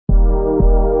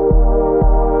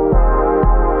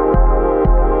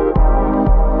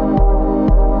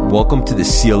Welcome to the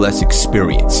CLS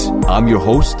Experience. I'm your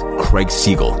host, Craig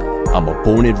Siegel. I'm a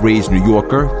born and raised New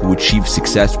Yorker who achieved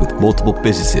success with multiple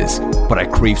businesses, but I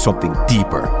crave something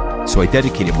deeper. So I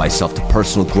dedicated myself to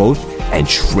personal growth and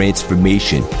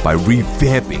transformation by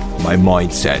revamping my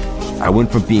mindset. I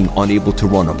went from being unable to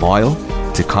run a mile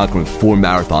to conquering 4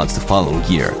 marathons the following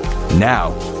year.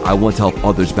 Now, I want to help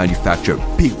others manufacture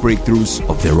big breakthroughs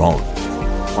of their own.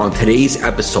 On today's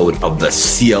episode of the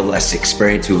CLS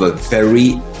Experience, we have a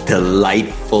very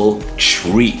delightful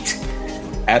treat.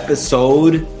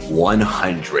 Episode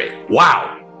 100.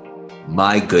 Wow.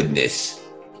 My goodness.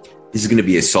 This is going to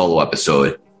be a solo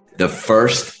episode. The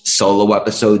first solo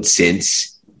episode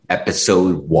since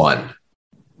episode 1.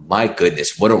 My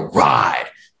goodness. What a ride.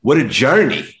 What a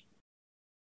journey.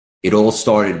 It all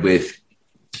started with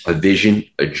a vision,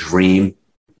 a dream,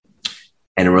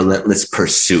 and a relentless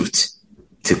pursuit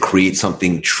to create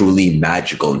something truly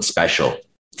magical and special,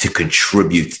 to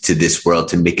contribute to this world,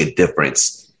 to make a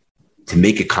difference, to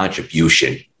make a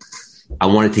contribution. I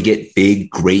wanted to get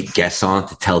big, great guests on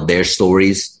to tell their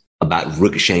stories about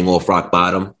ricocheting off rock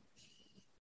bottom,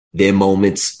 their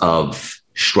moments of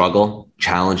struggle,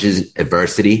 challenges,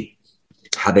 adversity,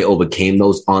 how they overcame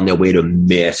those on their way to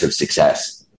massive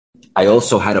success. I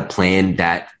also had a plan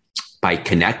that by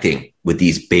connecting with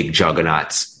these big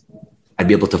juggernauts, I'd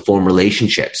be able to form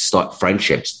relationships, start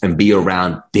friendships, and be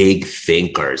around big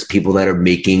thinkers, people that are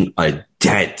making a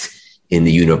dent in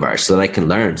the universe so that I can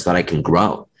learn, so that I can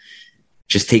grow.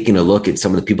 Just taking a look at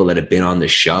some of the people that have been on the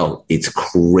show, it's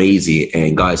crazy.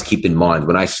 And guys, keep in mind,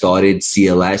 when I started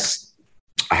CLS,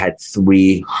 I had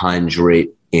 300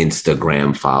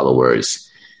 Instagram followers,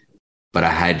 but I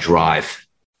had drive,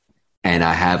 and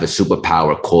I have a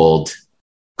superpower called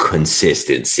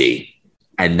consistency.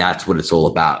 And that's what it's all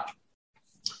about.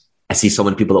 I see so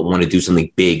many people that want to do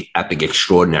something big, epic,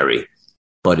 extraordinary.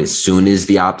 But as soon as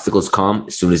the obstacles come,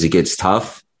 as soon as it gets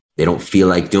tough, they don't feel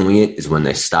like doing it is when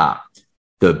they stop.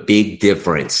 The big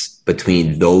difference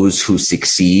between those who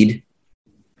succeed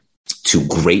to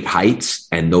great heights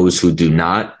and those who do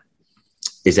not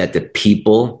is that the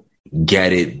people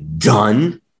get it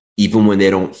done even when they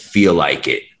don't feel like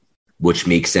it, which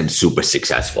makes them super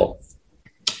successful.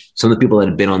 Some of the people that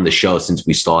have been on the show since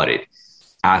we started,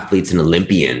 athletes and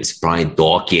Olympians, Brian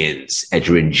Dawkins,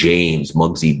 Edgerrin James,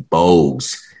 Muggsy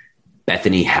Bogues,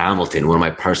 Bethany Hamilton, one of my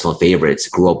personal favorites.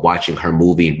 Grew up watching her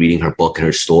movie and reading her book and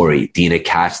her story. Dina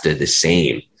Castor, the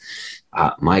same.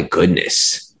 My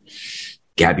goodness.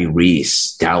 Gabby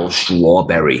Reese, Darryl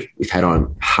Strawberry. We've had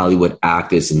on Hollywood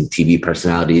actors and TV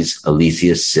personalities,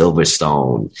 Alicia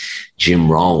Silverstone,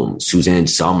 Jim Rome, Suzanne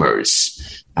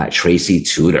Summers, Tracy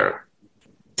Tudor,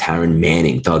 Taryn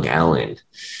Manning, Doug Allen,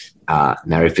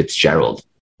 Mary Fitzgerald,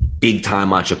 big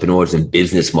time entrepreneurs and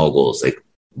business moguls like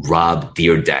Rob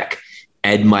Deerdeck,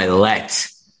 Ed Milet,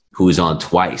 who's on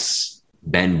twice,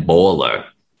 Ben Baller,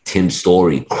 Tim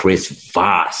Story, Chris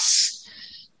Voss,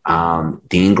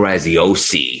 Dean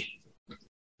Graziosi,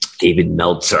 David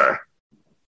Meltzer,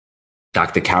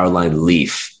 Dr. Caroline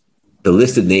Leaf. The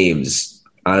list of names,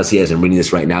 honestly, as I'm reading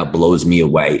this right now, blows me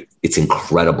away. It's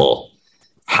incredible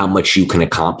how much you can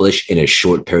accomplish in a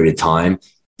short period of time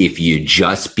if you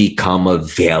just become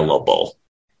available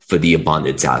for the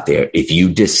abundance out there. If you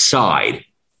decide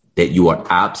that you are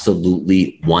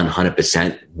absolutely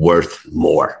 100% worth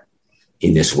more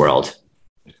in this world,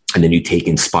 and then you take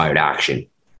inspired action,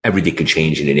 everything could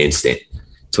change in an instant.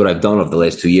 It's what I've done over the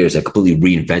last 2 years. I completely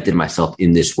reinvented myself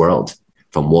in this world,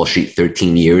 from Wall Street,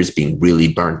 13 years, being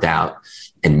really burnt out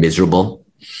and miserable,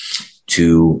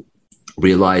 to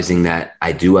realizing that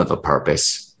I do have a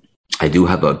purpose. I do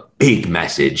have a big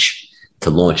message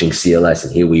to launching CLS,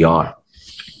 and here we are.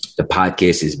 The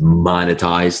podcast is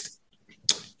monetized,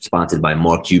 sponsored by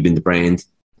Mark Cuban, the brand.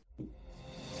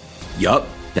 Yup,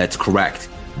 that's correct.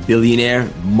 Billionaire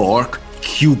Mark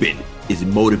Cuban is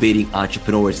motivating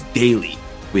entrepreneurs daily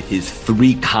with his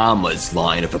 3 Commas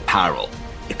line of apparel,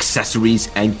 accessories,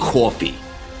 and coffee.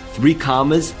 3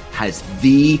 Commas has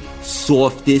the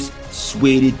softest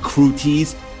suede crew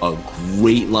tees, a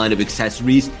great line of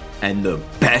accessories, and the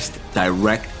best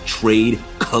direct trade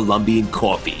Colombian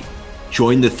coffee.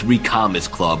 Join the 3 Commas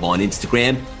Club on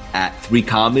Instagram at 3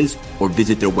 Commas or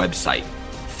visit their website,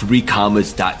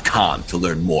 3commas.com, to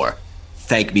learn more.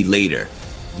 Thank me later,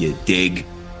 you dig?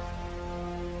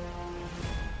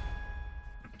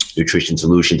 Nutrition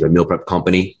Solutions, a meal prep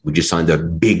company. We just signed a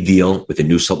big deal with a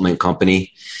new supplement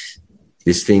company.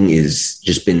 This thing is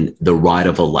just been the ride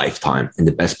of a lifetime. And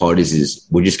the best part is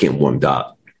we're just getting warmed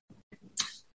up.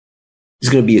 This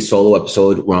is going to be a solo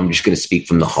episode where I'm just going to speak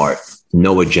from the heart.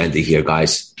 No agenda here,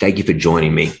 guys. Thank you for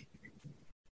joining me.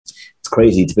 It's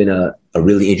crazy. It's been a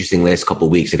really interesting last couple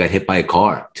of weeks. I got hit by a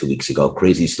car 2 weeks ago.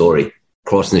 Crazy story.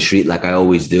 Crossing the street like I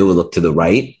always do. I look to the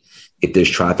right. If there's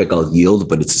traffic, I'll yield,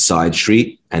 but it's a side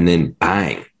street. And then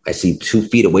bang, I see 2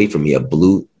 feet away from me, a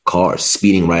blue car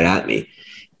speeding right at me.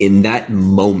 In that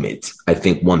moment, I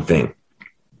think one thing.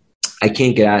 I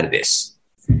can't get out of this,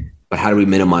 but how do we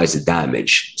minimize the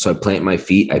damage? So I plant my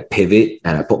feet, I pivot,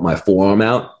 and I put my forearm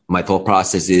out. My thought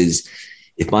process is,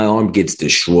 if my arm gets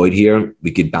destroyed here,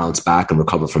 we could bounce back and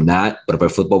recover from that. But if I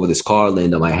flip over this car,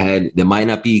 land on my head, there might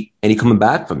not be any coming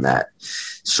back from that.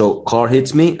 So car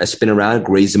hits me, I spin around,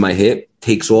 grazing my hip,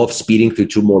 takes off, speeding through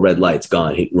 2 more red lights,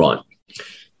 gone, hit and run.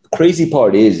 The crazy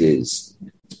part is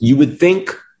you would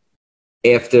think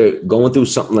after going through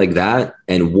something like that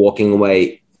and walking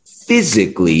away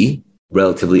physically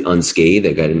relatively unscathed,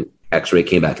 I got an x-ray,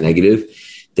 came back negative,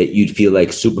 that you'd feel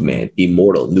like Superman,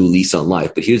 immortal, new lease on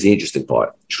life. But here's the interesting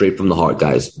part, straight from the heart,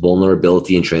 guys,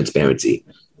 vulnerability and transparency.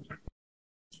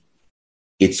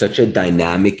 It's such a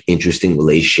dynamic, interesting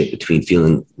relationship between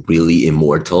feeling really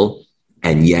immortal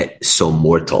and yet so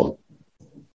mortal.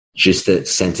 Just the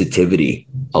sensitivity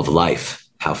of life,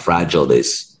 how fragile it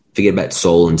is. Forget about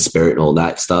soul and spirit and all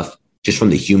that stuff. Just from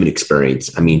the human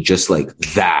experience, I mean, just like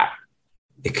that,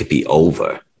 it could be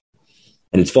over.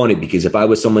 And it's funny because if I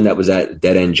was someone that was at a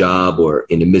dead-end job or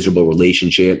in a miserable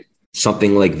relationship,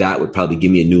 something like that would probably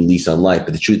give me a new lease on life.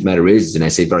 But the truth of the matter is, and I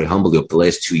say very humbly, over the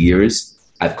last 2 years,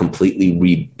 I've completely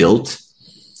rebuilt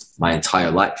my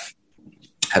entire life.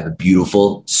 I have a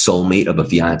beautiful soulmate of a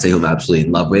fiance who I'm absolutely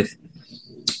in love with.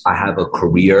 I have a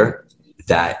career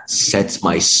that sets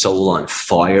my soul on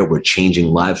fire. We're changing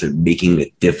lives. We're making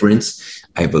a difference.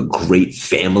 I have a great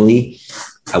family.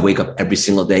 I wake up every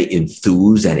single day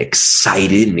enthused and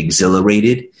excited and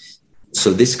exhilarated.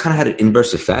 So this kind of had an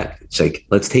inverse effect. It's like,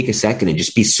 let's take a second and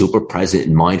just be super present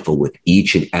and mindful with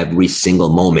each and every single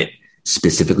moment.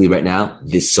 Specifically right now,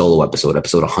 this solo episode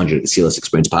 100 of the CLS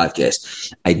Experience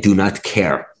podcast. I do not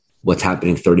care what's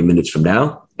happening 30 minutes from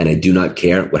now, and I do not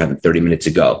care what happened 30 minutes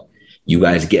ago. You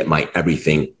guys get my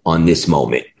everything on this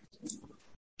moment.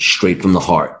 Straight from the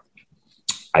heart.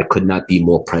 I could not be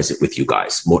more present with you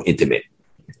guys, more intimate.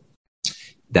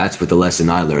 That's what the lesson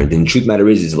I learned. And the truth of the matter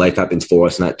is life happens for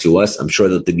us, not to us. I'm sure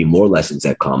that there'll be more lessons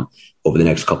that come over the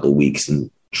next couple of weeks.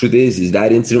 And truth is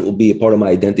that incident will be a part of my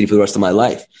identity for the rest of my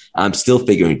life. I'm still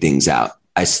figuring things out.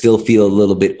 I still feel a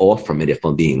little bit off from it, if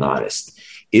I'm being honest.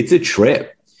 It's a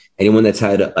trip. Anyone that's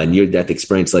had a near-death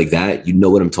experience like that, you know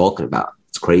what I'm talking about.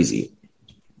 It's crazy.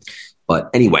 But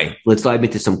anyway, let's dive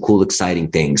into some cool,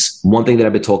 exciting things. One thing that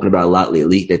I've been talking about a lot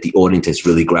lately that the audience has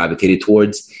really gravitated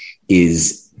towards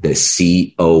is the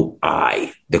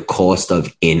COI, the cost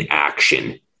of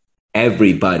inaction.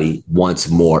 Everybody wants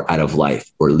more out of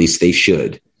life, or at least they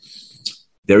should.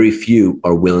 Very few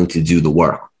are willing to do the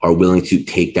work, are willing to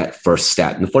take that first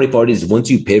step. And the funny part is once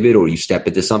you pivot or you step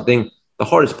into something, the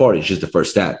hardest part is just the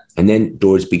first step. And then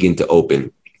doors begin to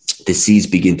open. The seas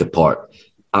begin to part.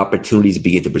 Opportunities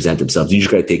begin to present themselves. You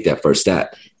just got to take that first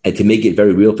step. And to make it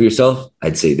very real for yourself,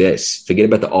 I'd say this. Forget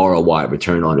about the ROI,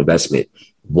 return on investment.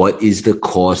 What is the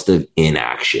cost of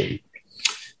inaction?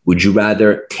 Would you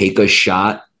rather take a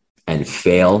shot and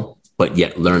fail, but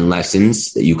yet learn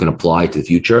lessons that you can apply to the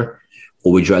future?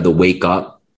 Or would you rather wake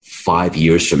up 5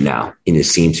 years from now in the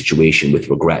same situation with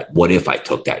regret? What if I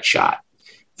took that shot?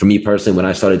 For me personally, when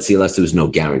I started CLS, there was no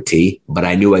guarantee, but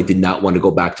I knew I did not want to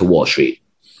go back to Wall Street.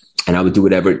 And I would do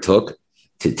whatever it took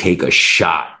to take a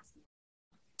shot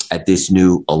at this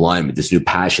new alignment, this new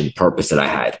passion, purpose that I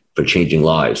had for changing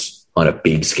lives on a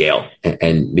big scale.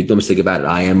 And make no mistake about it,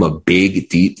 I am a big,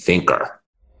 deep thinker.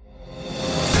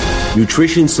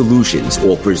 Nutrition Solutions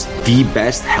offers the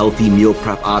best healthy meal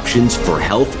prep options for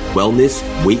health, wellness,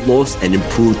 weight loss, and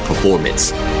improved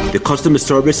performance. The customer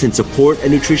service and support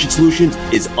at Nutrition Solutions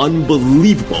is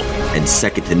unbelievable and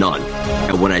second to none.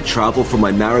 And when I travel for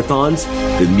my marathons,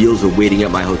 the meals are waiting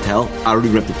at my hotel. I don't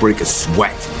even have to break a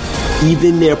sweat.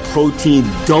 Even their protein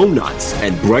donuts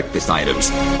and breakfast items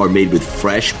are made with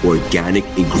fresh, organic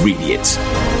ingredients.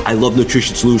 I love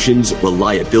Nutrition Solutions'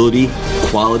 reliability,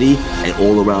 quality, and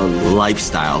all-around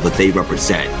lifestyle that they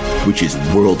represent, which is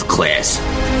world-class.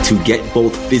 To get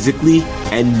both physically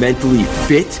and mentally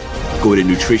fit, go to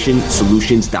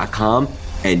nutritionsolutions.com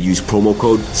and use promo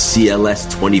code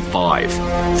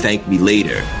CLS25. Thank me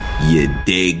later, you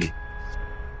dig?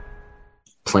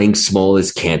 Playing small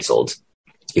is canceled.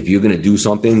 If you're going to do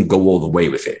something, go all the way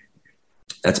with it.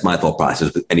 That's my thought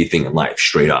process with anything in life,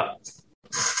 straight up.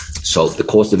 So the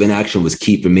cost of inaction was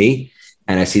key for me.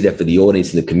 And I see that for the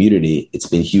audience and the community, it's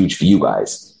been huge for you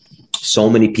guys. So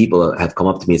many people have come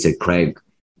up to me and said, Craig,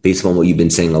 based on what you've been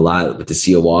saying a lot with the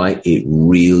COI, it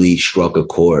really struck a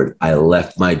chord. I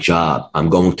left my job. I'm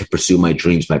going to pursue my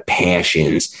dreams, my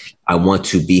passions. I want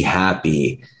to be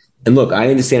happy. And look, I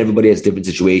understand everybody has a different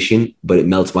situation, but it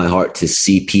melts my heart to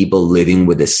see people living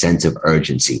with a sense of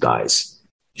urgency, guys.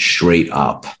 Straight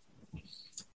up.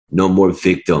 No more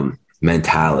victim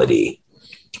mentality,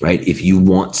 right? If you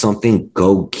want something,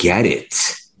 go get it.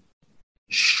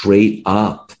 Straight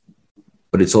up.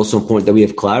 But it's also important that we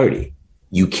have clarity.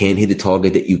 You can't hit a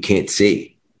target that you can't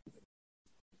see.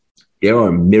 There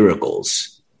are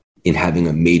miracles in having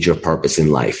a major purpose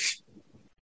in life.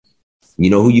 You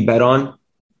know who you bet on?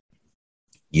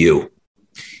 You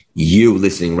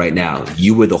listening right now,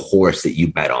 you were the horse that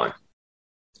you bet on.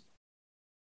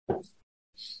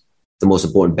 The most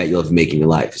important bet you'll ever make in your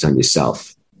life is on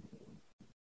yourself.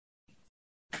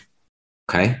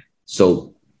 Okay?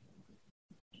 So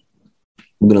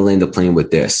I'm going to land the plane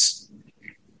with this.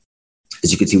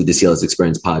 As you can see with the CLS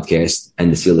Experience podcast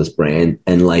and the CLS brand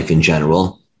and life in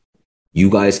general,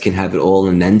 you guys can have it all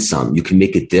and then some. You can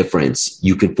make a difference.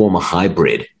 You can form a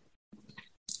hybrid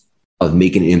of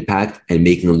making an impact and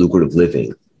making a lucrative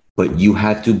living. But you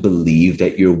have to believe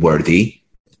that you're worthy,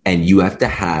 and you have to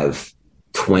have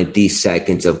 20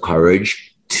 seconds of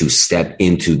courage to step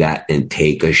into that and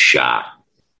take a shot.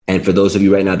 And for those of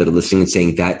you right now that are listening and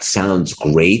saying, that sounds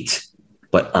great,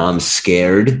 but I'm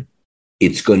scared,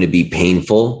 it's going to be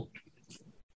painful.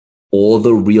 All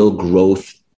the real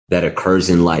growth that occurs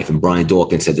in life, and Brian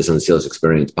Dawkins said this on the CLS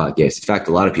Experience podcast. In fact,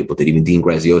 a lot of people did, even Dean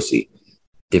Graziosi,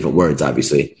 different words,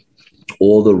 obviously.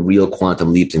 All the real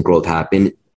quantum leaps and growth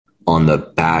happen on the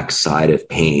backside of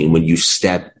pain, when you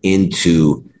step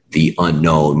into the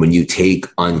unknown, when you take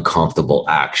uncomfortable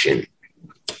action.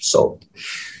 So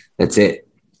that's it.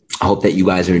 I hope that you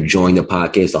guys are enjoying the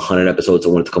podcast. 100 episodes. I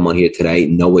wanted to come on here today.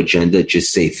 No agenda.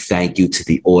 Just say thank you to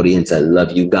the audience. I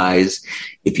love you guys.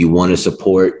 If you want to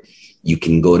support, you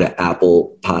can go to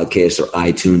Apple Podcasts or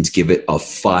iTunes, give it a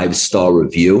 5-star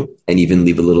review, and even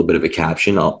leave a little bit of a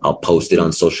caption. I'll post it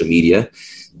on social media.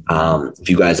 If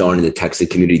you guys aren't in the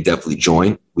texting community, definitely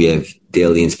join. We have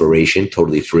daily inspiration,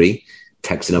 totally free.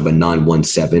 Text number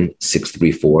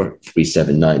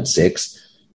 917-634-3796.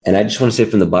 And I just want to say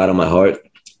from the bottom of my heart,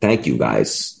 thank you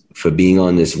guys for being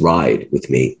on this ride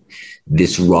with me.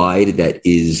 This ride that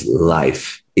is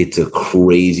life. It's a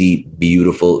crazy,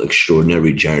 beautiful,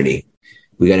 extraordinary journey.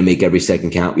 We got to make every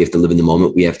second count. We have to live in the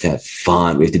moment. We have to have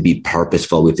fun. We have to be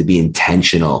purposeful. We have to be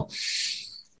intentional.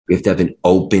 We have to have an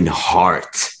open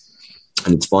heart.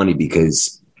 And it's funny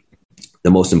because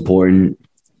the most important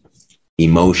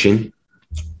emotion,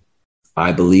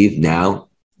 I believe now,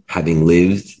 having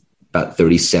lived about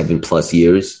 37 plus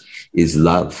years, is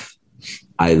love.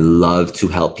 I love to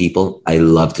help people. I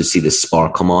love to see the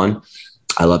spark come on.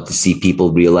 I love to see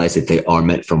people realize that they are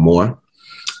meant for more.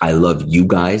 I love you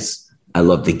guys. I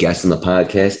love the guests on the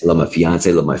podcast. I love my fiance.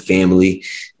 I love my family.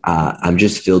 I'm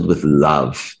just filled with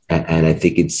love, and I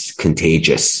think it's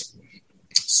contagious.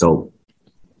 So,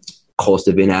 cost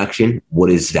of inaction, what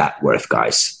is that worth,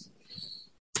 guys?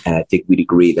 And I think we'd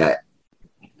agree that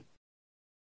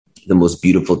the most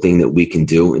beautiful thing that we can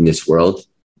do in this world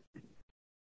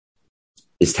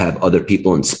is to have other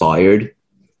people inspired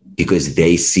because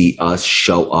they see us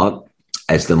show up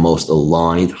as the most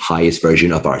aligned, highest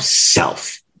version of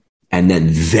ourselves. And then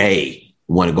they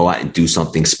want to go out and do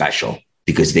something special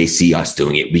because they see us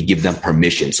doing it. We give them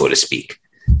permission, so to speak.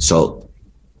 So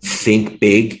think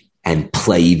big and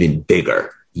play even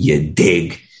bigger. You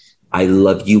dig? I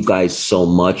love you guys so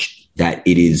much that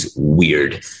it is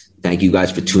weird. Thank you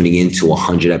guys for tuning in to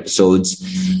 100 episodes.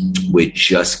 We're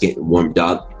just getting warmed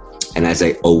up. And as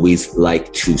I always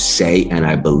like to say, and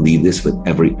I believe this with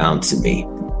every ounce of me,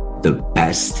 the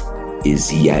best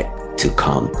is yet to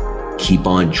come. Keep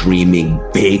on dreaming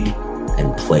big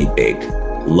and play big.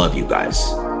 Love you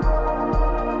guys.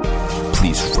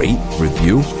 Please rate,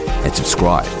 review, and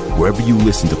subscribe wherever you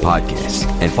listen to podcasts.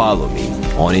 And follow me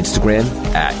on Instagram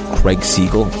at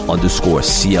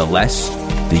CraigSiegel_CLS,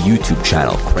 the YouTube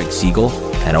channel Craig Siegel,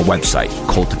 and our website,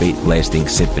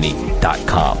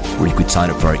 CultivateLastingSymphony.com, where you could sign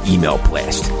up for our email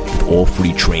blast with all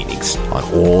free trainings on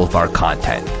all of our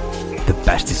content. The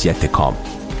best is yet to come.